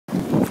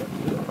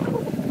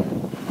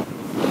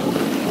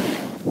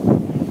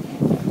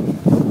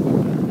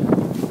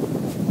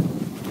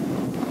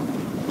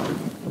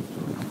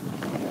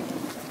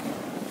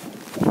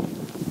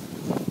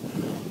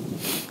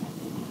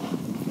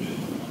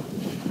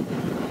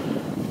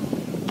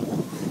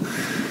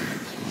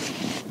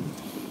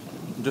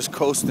I'm just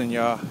coasting,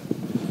 y'all.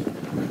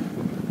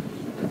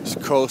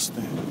 Just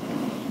coasting.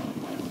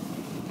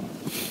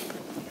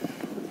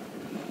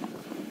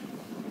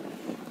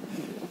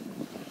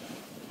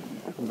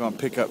 I'm gonna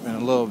pick up in a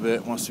little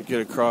bit once we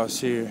get across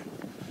here.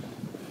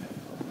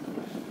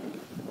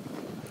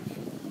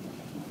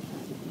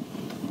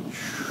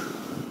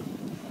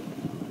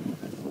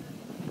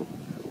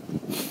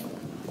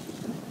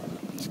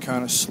 It's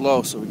kind of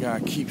slow, so we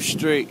gotta keep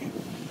straight.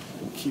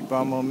 Keep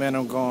our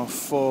momentum going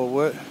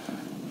forward.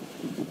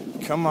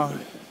 Come on.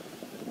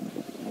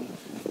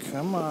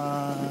 Come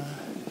on.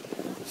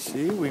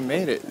 See, we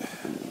made it.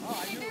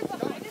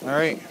 All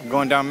right, I'm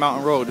going down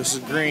Mountain Road. This is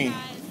green.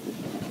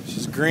 This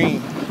is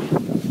green.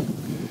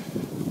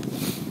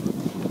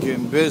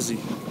 Getting busy.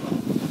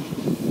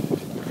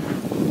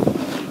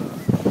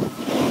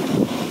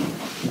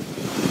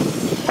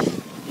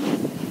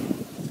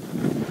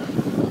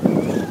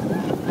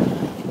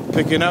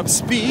 Picking up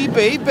speed,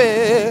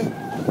 baby.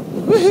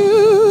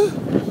 Woohoo!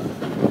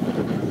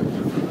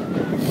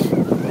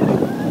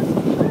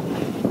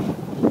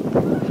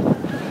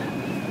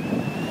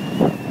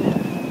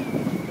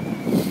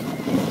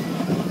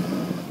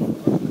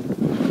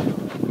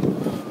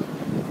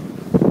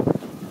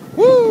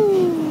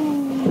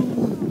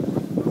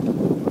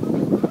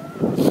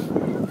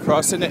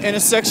 Crossing the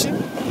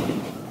intersection,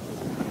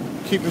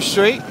 keep it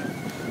straight,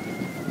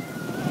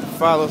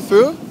 follow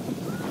through.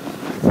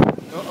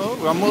 Uh-oh,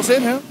 we're almost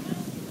in him.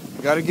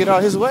 Gotta get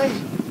out his way.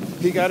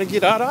 He gotta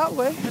get out our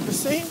way at the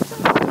same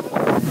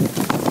time.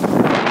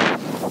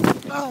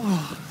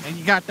 Oh, and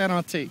you got that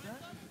on tape.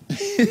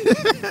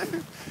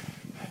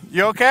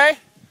 You okay?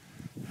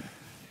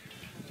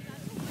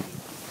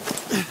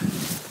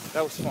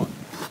 That was fun.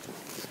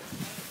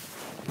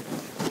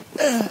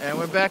 And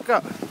we're back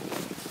up.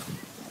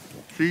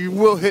 You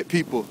will hit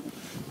people,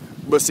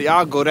 but see,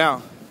 I'll go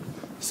down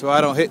so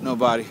I don't hit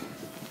nobody,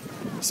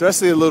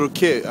 especially a little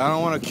kid. I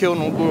don't want to kill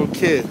no little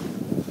kid,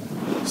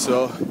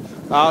 so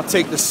I'll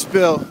take the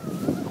spill.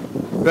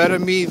 Better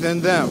me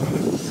than them.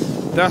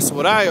 That's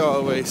what I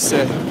always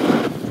say.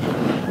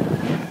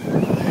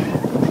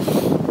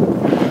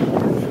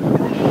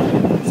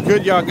 It's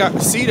good y'all got to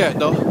see that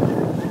though,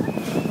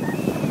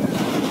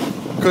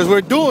 because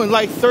we're doing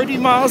like 30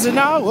 miles an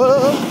hour.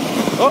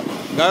 Oh,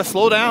 gotta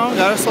slow down,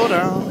 gotta slow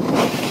down.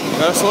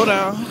 Gotta slow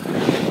down.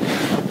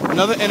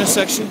 Another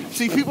intersection.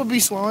 See, people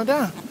be slowing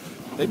down.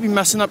 They be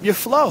messing up your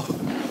flow.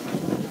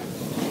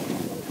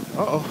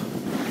 Uh-oh.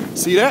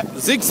 See that?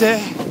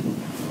 Zigzag.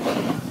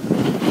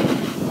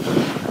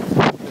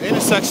 The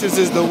intersections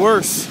is the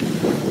worst.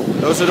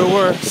 Those are the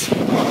worst.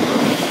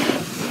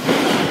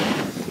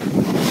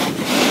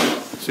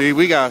 See,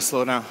 we gotta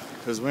slow down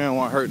because we don't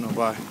want to hurt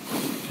nobody.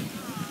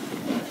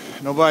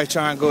 Nobody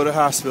trying to go to the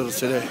hospital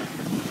today.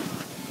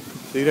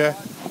 See that?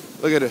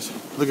 Look at this.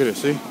 Look at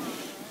this, see?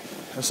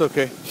 That's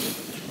okay.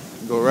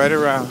 Go right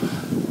around.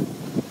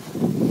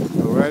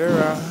 Go right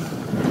around.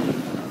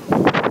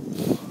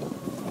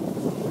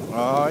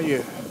 Oh,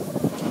 yeah.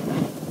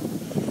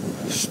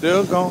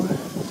 Still going.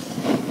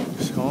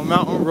 It's on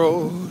Mountain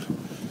Road.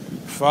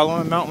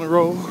 Following Mountain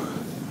Road.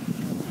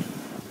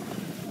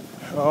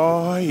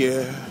 Oh,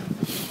 yeah.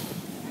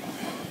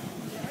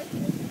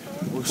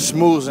 We're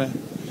smoothing.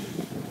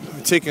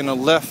 We're taking a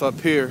left up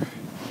here.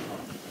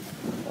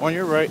 On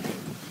your right.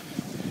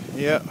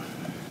 Yep.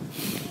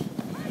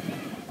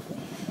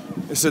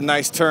 It's a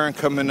nice turn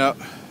coming up.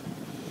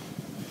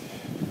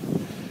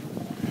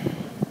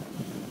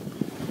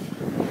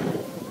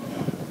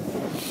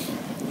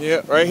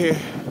 Yeah, right here.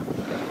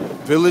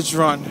 Village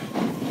Run.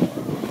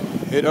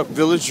 Hit up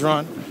Village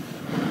Run.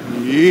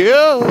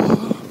 Yeah.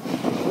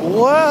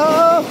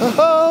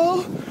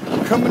 Whoa.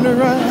 Coming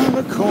around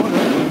the corner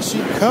when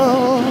she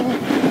come.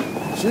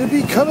 She'll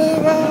be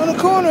coming around the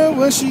corner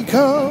when she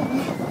come.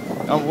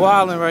 I'm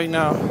wilding right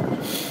now.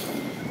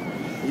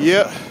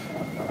 Yeah.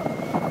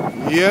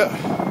 Yeah.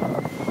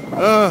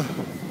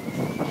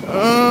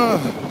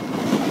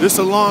 This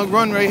a long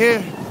run right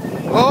here.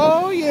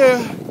 Oh yeah.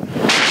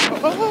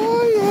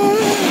 Oh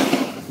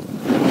yeah.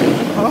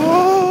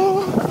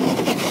 Oh.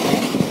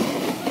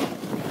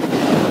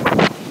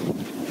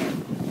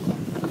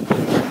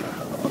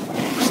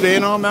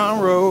 Staying on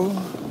Mountain Road.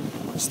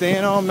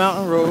 Staying on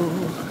Mountain Road.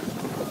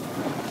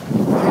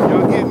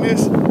 Y'all get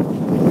missed?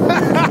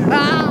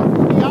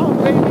 Y'all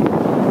baby.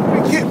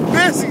 We get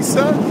busy,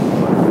 son.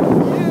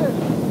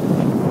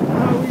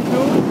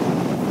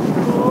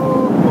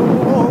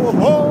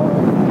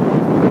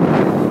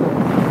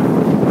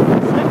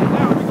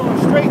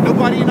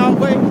 Nobody in our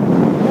way.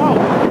 Whoa.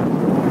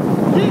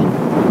 Yeah.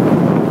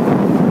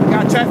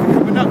 Got traffic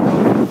coming up.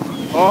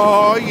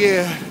 Oh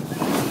yeah.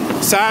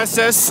 Sign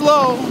says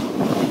slow.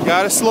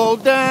 Gotta slow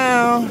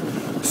down.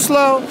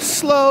 Slow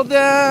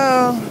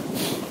down.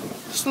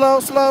 Slow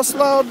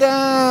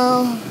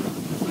down.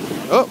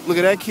 Oh, look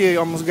at that kid.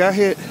 Almost got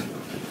hit.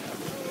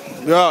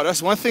 Yo,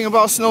 that's one thing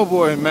about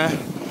snowboarding, man.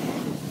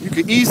 You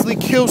could easily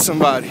kill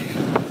somebody.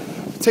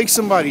 Take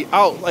somebody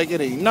out like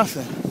it ain't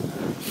nothing.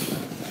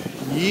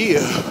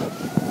 Yeah.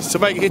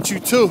 Somebody can hit you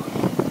too.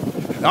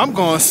 I'm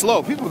going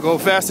slow. People go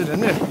faster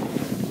than this.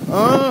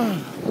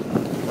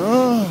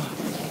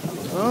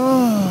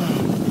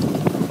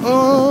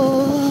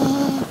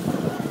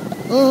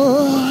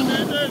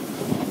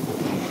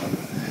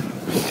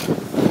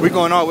 We're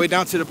going all the way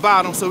down to the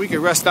bottom so we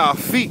can rest our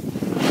feet.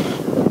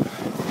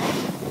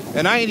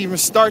 And I ain't even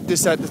start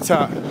this at the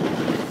top.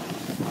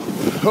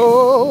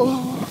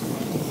 Oh,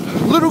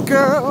 little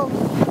girl,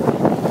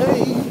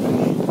 hey,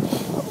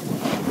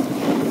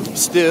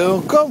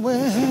 still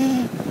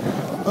going.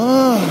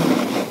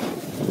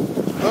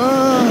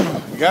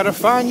 Gotta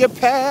find your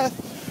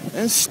path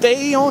and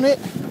stay on it.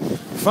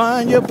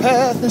 Find your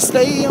path and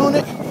stay on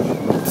it.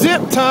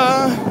 Dip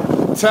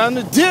time. Time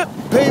to dip,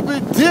 baby,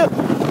 dip.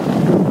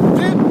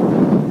 Dip.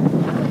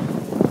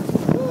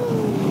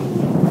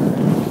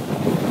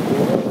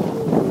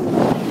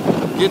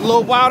 Get a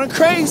little wild and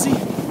crazy.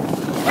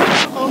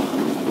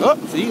 Oh,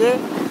 see that?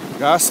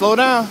 Gotta slow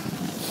down.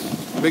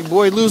 Big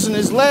boy losing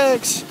his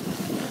legs.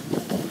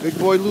 Big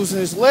boy losing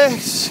his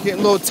legs. Getting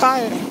a little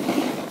tired.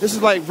 This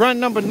is like run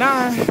number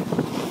 9.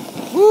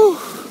 Woo.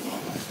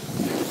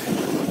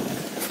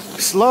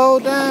 Slow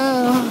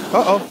down.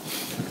 Uh-oh.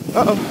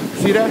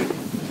 See that?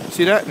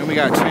 See that? Then we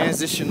gotta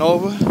transition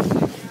over.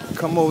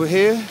 Come over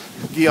here.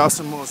 Give y'all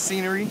some more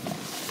scenery.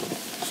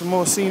 Some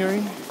more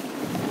scenery.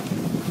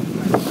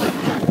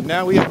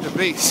 Now we at the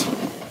base.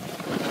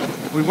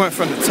 We went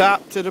from the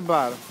top to the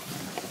bottom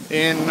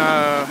in,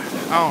 I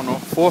don't know,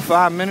 4 or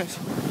 5 minutes.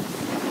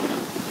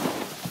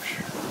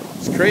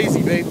 It's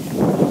crazy, baby.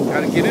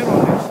 Gotta get in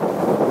on this.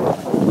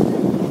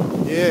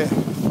 Yeah,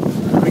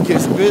 we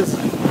gets busy.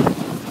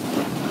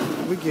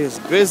 We gets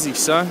busy,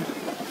 son.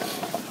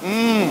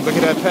 Look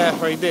at that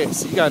path right there.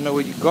 So you gotta know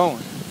where you're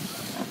going.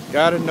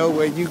 Gotta know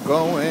where you're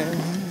going.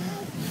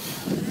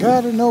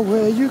 Gotta know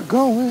where you're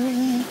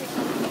going.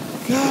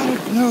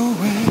 Gotta know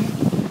where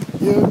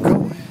you're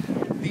going.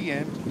 The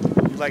end.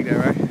 You like that,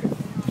 right?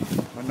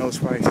 My nose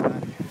probably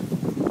snotty.